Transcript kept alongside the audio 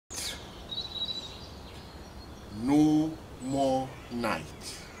no more night.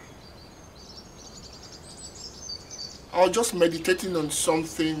 I was just meditating on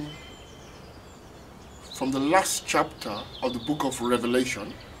something from the last chapter of the book of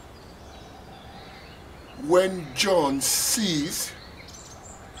Revelation, when John sees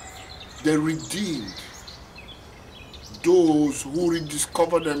the redeemed, those who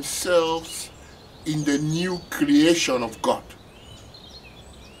rediscover themselves in the new creation of God.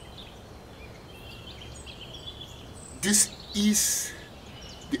 This is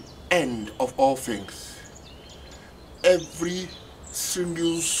the end of all things. Every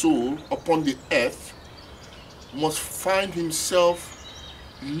single soul upon the earth must find himself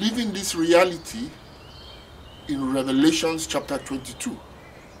living this reality in Revelation chapter 22.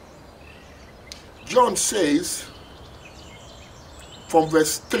 John says from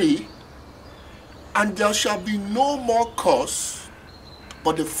verse 3, "And there shall be no more curse,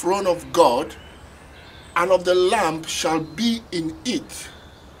 but the throne of God and of the Lamb shall be in it,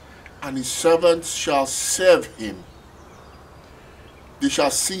 and his servants shall serve him. They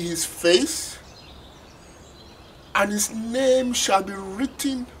shall see his face, and his name shall be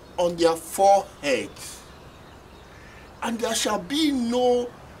written on their foreheads. And there shall be no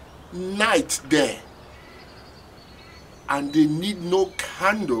night there, and they need no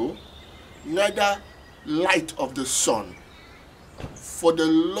candle, neither light of the sun. For the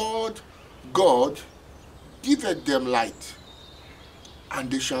Lord God giveth them light, and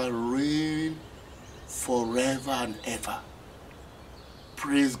they shall reign forever and ever."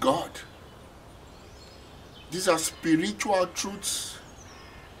 Praise God. These are spiritual truths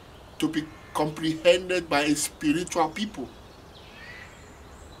to be comprehended by a spiritual people,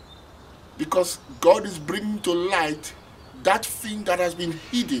 because God is bringing to light that thing that has been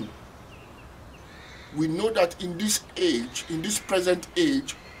hidden. We know that in this age, in this present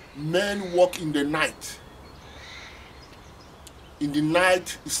age, men walk in the night. In the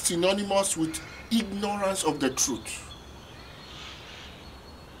night is synonymous with ignorance of the truth.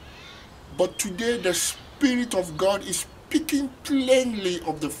 But today the Spirit of God is speaking plainly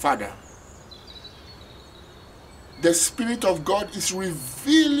of the Father. The Spirit of God is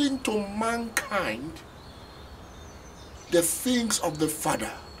revealing to mankind the things of the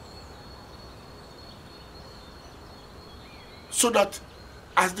Father, so that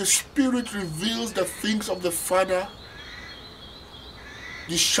as the Spirit reveals the things of the Father,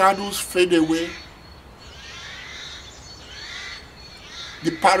 the shadows fade away,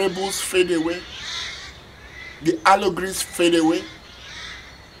 the parables fade away, the allegories fade away,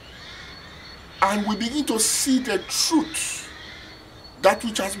 and we begin to see the truth, that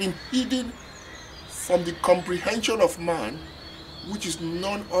which has been hidden from the comprehension of man, which is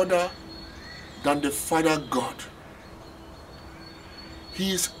none other than the Father God.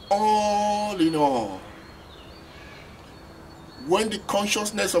 He is all in all. When the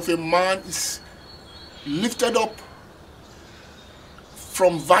consciousness of a man is lifted up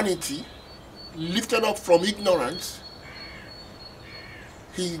from vanity, lifted up from ignorance,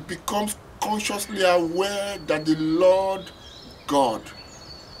 he becomes consciously aware that the Lord God,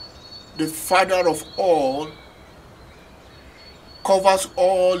 the Father of all, covers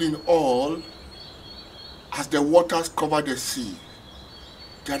all in all as the waters cover the sea.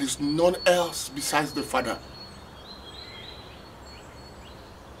 There is none else besides the Father.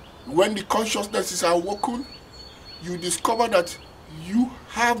 When the consciousness is awoken, you discover that you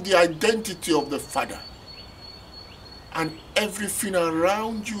have the identity of the Father, and everything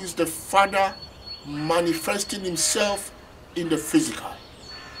around you is the Father manifesting himself in the physical.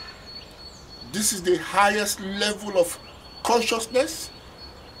 This is the highest level of consciousness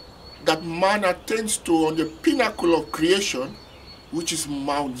that man attains to on the pinnacle of creation, which is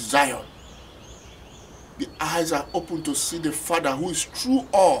Mount Zion. The eyes are open to see the Father, who is through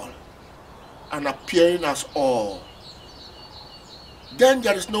all and appearing as all. Then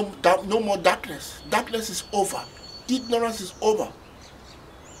there is no more darkness. Darkness is over. Ignorance is over.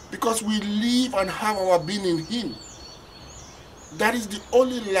 Because we live and have our being in him. That is the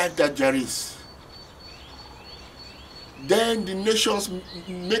only life that there is. Then the nations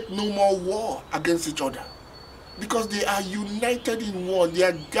make no more war against each other, because they are united in one. They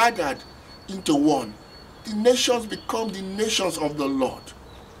are gathered into one. The nations become the nations of the Lord,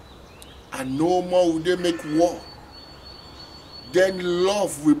 and no more will they make war. Then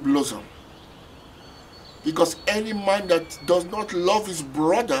love will blossom, because any man that does not love his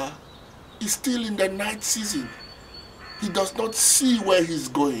brother is still in the night season. He does not see where he's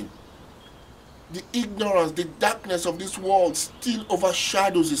going. The ignorance, the darkness of this world still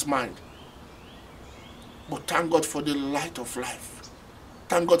overshadows his mind. But thank God for the light of life.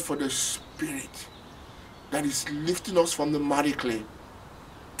 Thank God for the Spirit. that is lifting us from the miry clay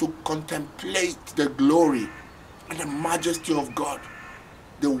to contemplate the glory and the majesty of God,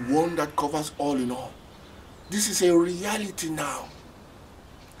 the one that covers all in all. This is a reality now.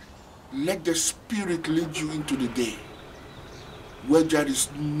 Let the Spirit lead you into the day where there is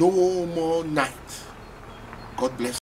no more night. God bless you.